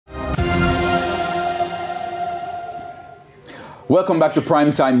Welcome back to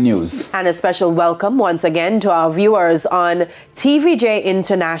Primetime News. And a special welcome once again to our viewers on TVJ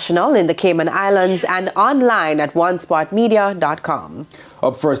International in the Cayman Islands and online at onespotmedia.com.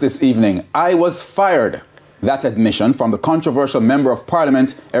 Up first this evening, I was fired. That admission from the controversial Member of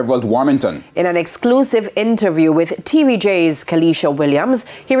Parliament, Everald Warmington. In an exclusive interview with TVJ's Kalisha Williams,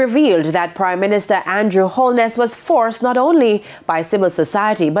 he revealed that Prime Minister Andrew Holness was forced not only by civil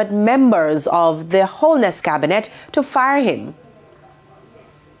society but members of the Holness cabinet to fire him.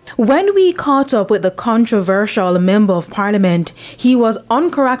 When we caught up with the controversial Member of Parliament, he was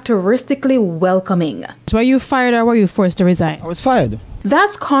uncharacteristically welcoming. Were you fired or were you forced to resign? I was fired.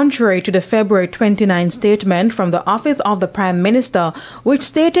 That's contrary to the February 29 statement from the Office of the Prime Minister, which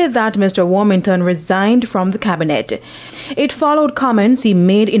stated that Mr. Warmington resigned from the cabinet. It followed comments he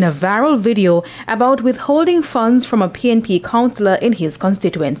made in a viral video about withholding funds from a PNP councillor in his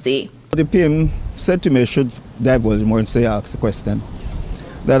constituency. The PM said to me, I should divulge more and say, ask the question,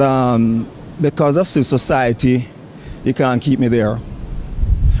 that because of civil society, he can't keep me there.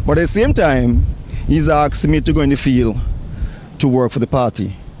 But at the same time, he's asked me to go in the field to work for the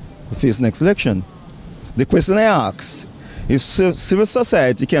party to face the next election. The question I ask, if civil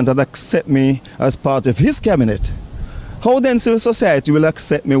society can't accept me as part of his cabinet, how then civil society will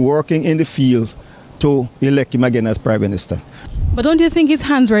accept me working in the field to elect him again as Prime Minister? But don't you think his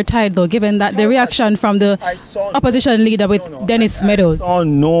hands were tied though, given that the reaction from the opposition leader with Dennis Meadows? I saw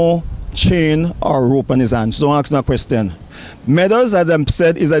no chain or rope on his hands. Don't ask me a question. Meadows, as I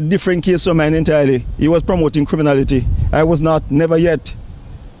said, is a different case from mine entirely. He was promoting criminality. I was not, never yet.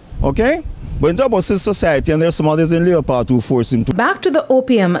 Okay? But in terms of society, and there's some others in Leopard who forced him to. Back to the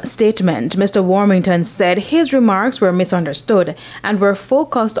OPM statement, Mr. Warmington said his remarks were misunderstood and were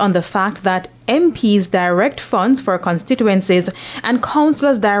focused on the fact that MPs direct funds for constituencies and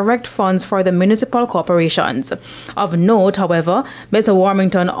councillors direct funds for the municipal corporations. Of note, however, Mr.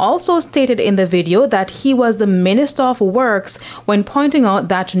 Warmington also stated in the video that he was the Minister of Works when pointing out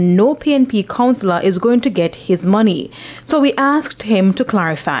that no PNP councillor is going to get his money. So we asked him to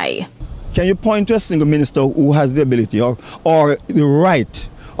clarify. Can you point to a single minister who has the ability or the right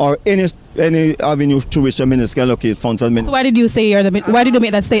or any avenue to which a minister can locate funds from the minister? So why did you say why did you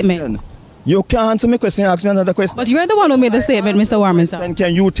make that statement? You can't answer my question, ask me another question. But you're the one who made the statement, Mr. Warmington. And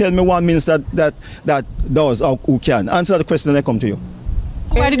can you tell me one minister that does or who can? Answer the question and I come to you.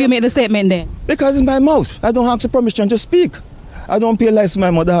 So why did you make the statement then? Because it's my mouth. I don't have the permission to speak. I don't pay lies to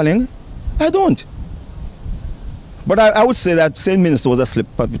my mother, darling. I don't. But I would say that same minister was a slip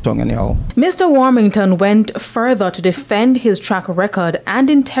of the tongue anyhow. Mr. Warmington went further to defend his track record and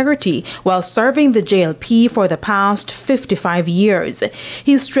integrity while serving the JLP for the past 55 years.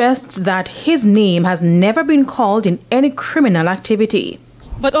 He stressed that his name has never been called in any criminal activity.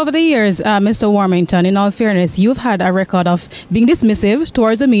 But over the years, Mr. Warmington, in all fairness, you've had a record of being dismissive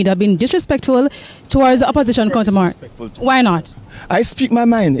towards the media, being disrespectful towards the opposition counterpart. Why not? I speak my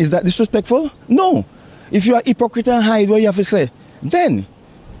mind. Is that disrespectful? No. If you are hypocrite and hide what you have to say, then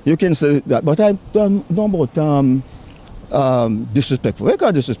you can say that. But I don't know about disrespectful. Why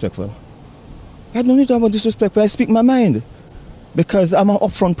call disrespectful? I don't need to talk about disrespectful. I speak my mind because I'm an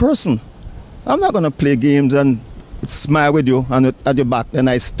upfront person. I'm not going to play games and smile with you and at your back and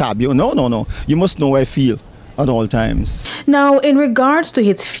I stab you. No, no, no. You must know how I feel at all times. Now, in regards to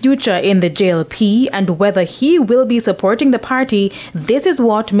his future in the JLP and whether he will be supporting the party, this is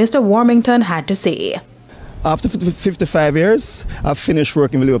what Mr. Warmington had to say. After 55 years, I've finished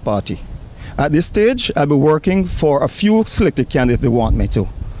working with the Labour Party. At this stage, I'll be working for a few selected candidates they want me to.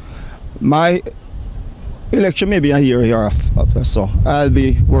 My election may be a year after, so I'll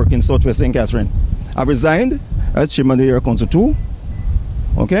be working in Southwest St. Catherine. I've resigned as Chairman of the Year Council 2,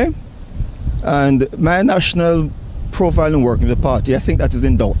 okay? And my national profile and work in the party, I think that is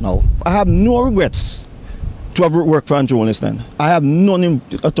in doubt now. I have no regrets to have worked for Andrew Holness then. I have none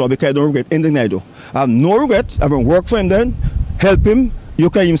at all because I don't regret anything I do. I have no regrets. I haven't worked for him then, help him, you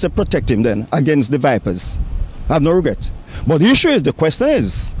can even say protect him then against the vipers. I have no regrets. But the issue is, the question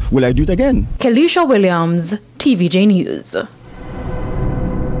is, will I do it again? Kalisha Williams, TVJ News.